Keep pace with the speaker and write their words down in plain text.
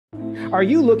Are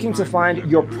you looking to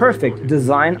find your perfect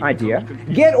design idea?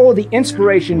 Get all the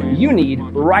inspiration you need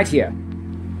right here.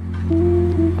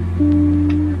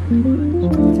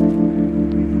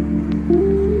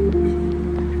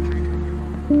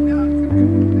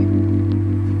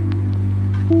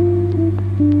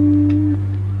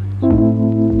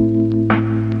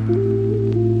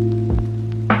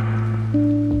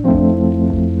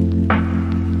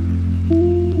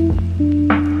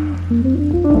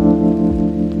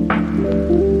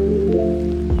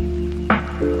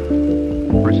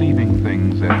 Perceiving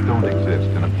things that don't exist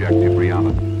in objective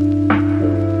reality.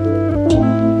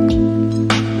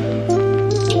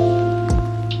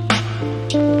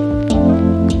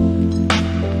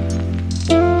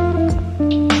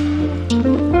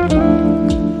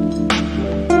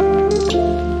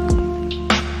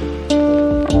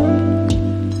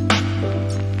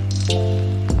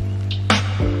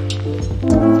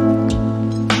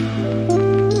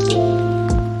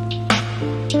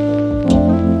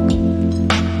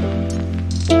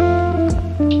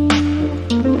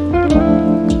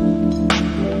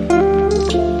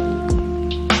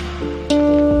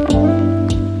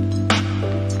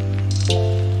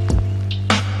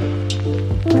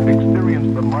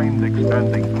 Experience the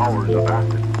mind-expanding powers of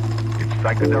acid. It's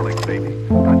psychedelic, baby.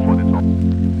 That's what it's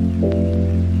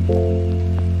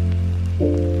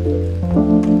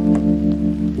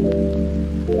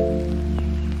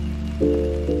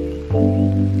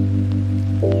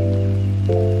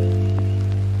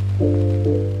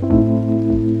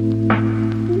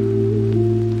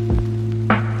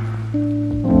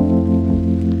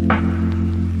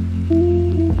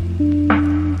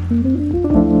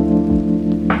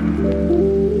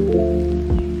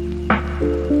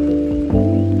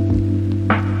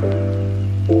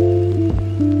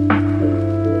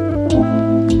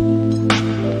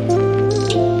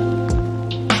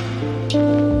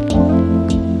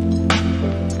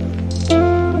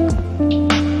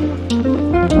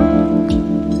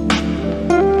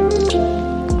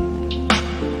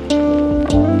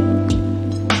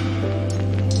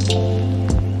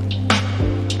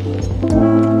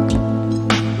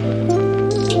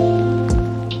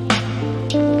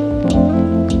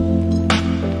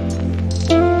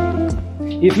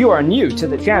If you are new to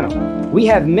the channel, we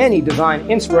have many design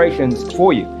inspirations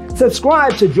for you.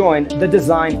 Subscribe to join the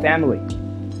design family.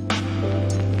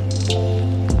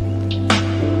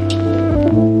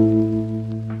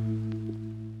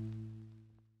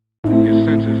 His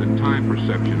senses and time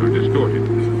perception are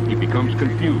distorted. He becomes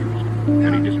confused,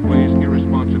 and he displays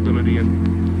irresponsibility and...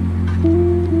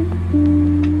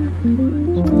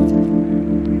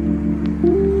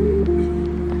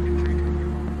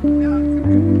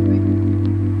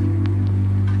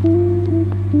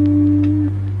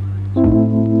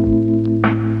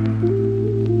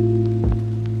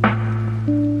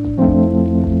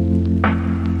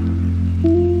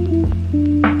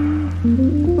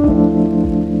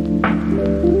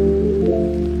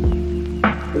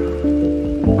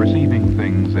 Perceiving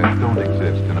things that don't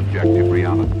exist in objective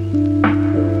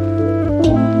reality.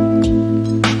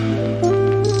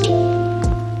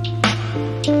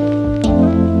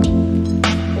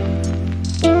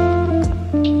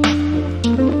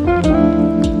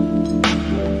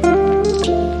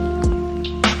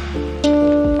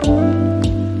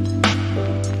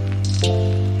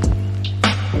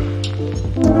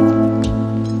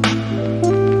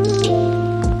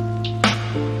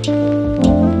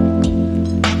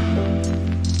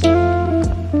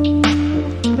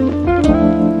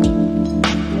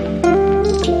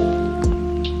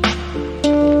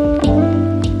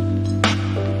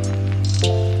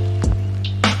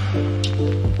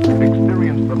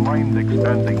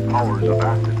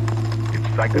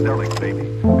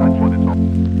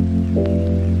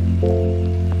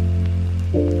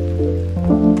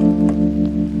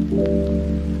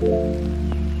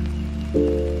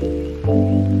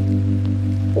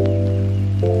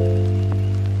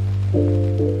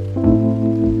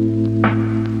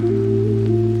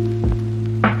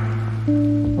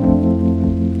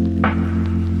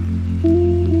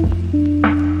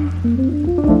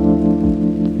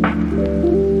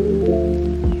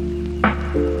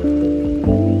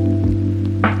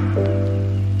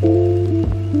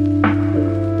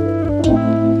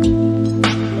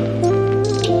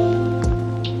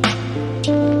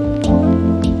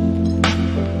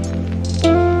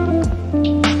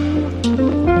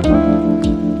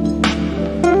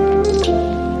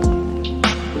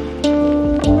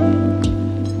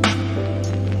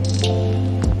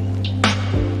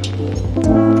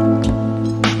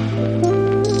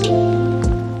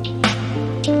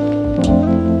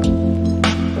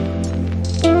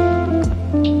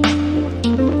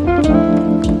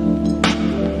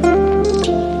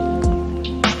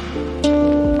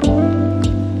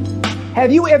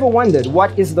 Have you ever wondered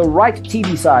what is the right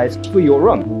TV size for your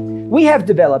room? We have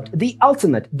developed the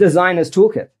ultimate designer's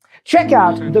toolkit. Check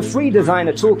out the free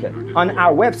designer toolkit on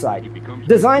our website,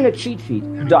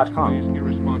 designercheatsheet.com.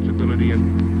 Irresponsibility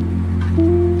and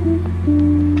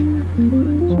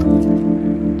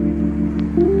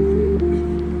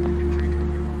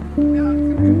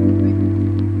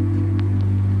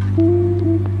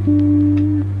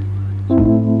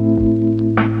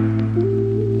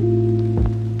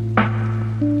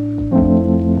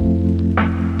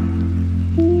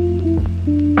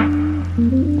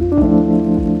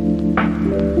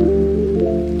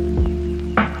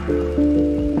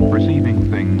perceiving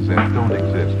things that don't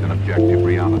exist in objective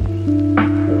reality.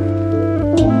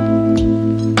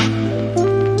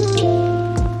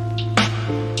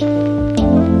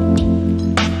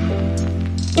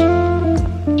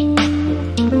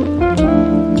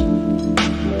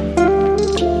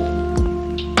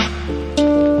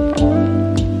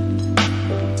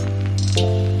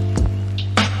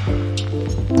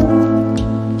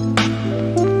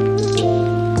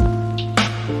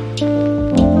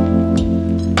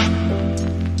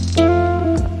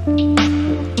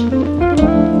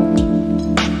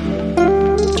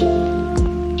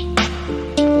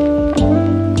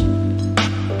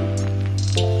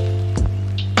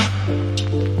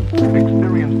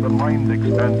 Experience the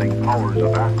mind-expanding powers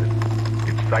of acid.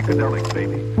 It's psychedelic,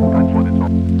 baby. That's what it's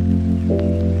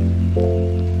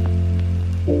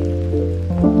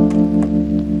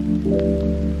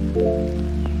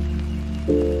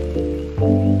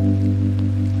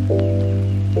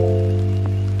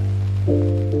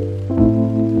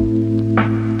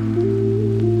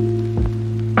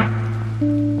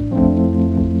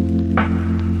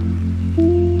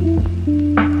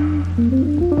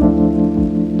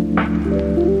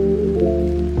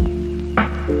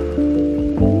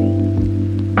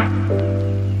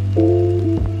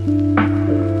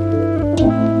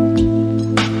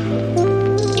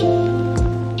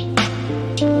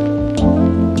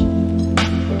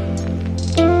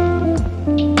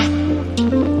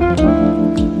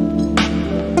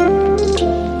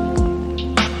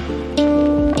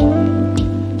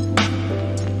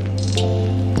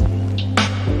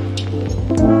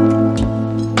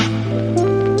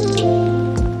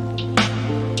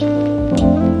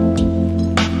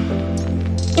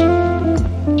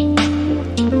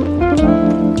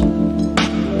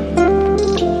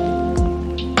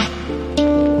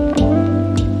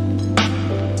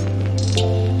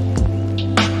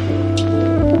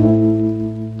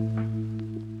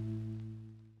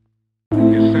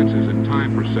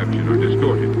perception are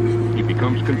distorted. He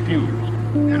becomes confused,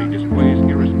 and he displays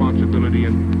irresponsibility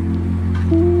and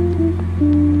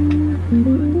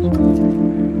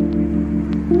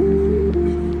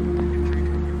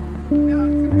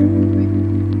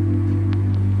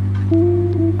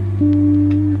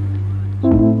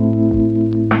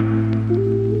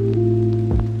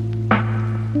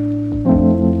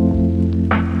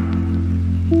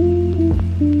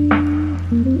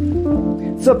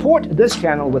Support this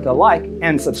channel with a like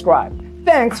and subscribe.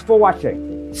 Thanks for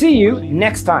watching. See you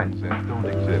next time. that don't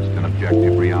exist in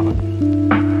objective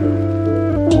reality.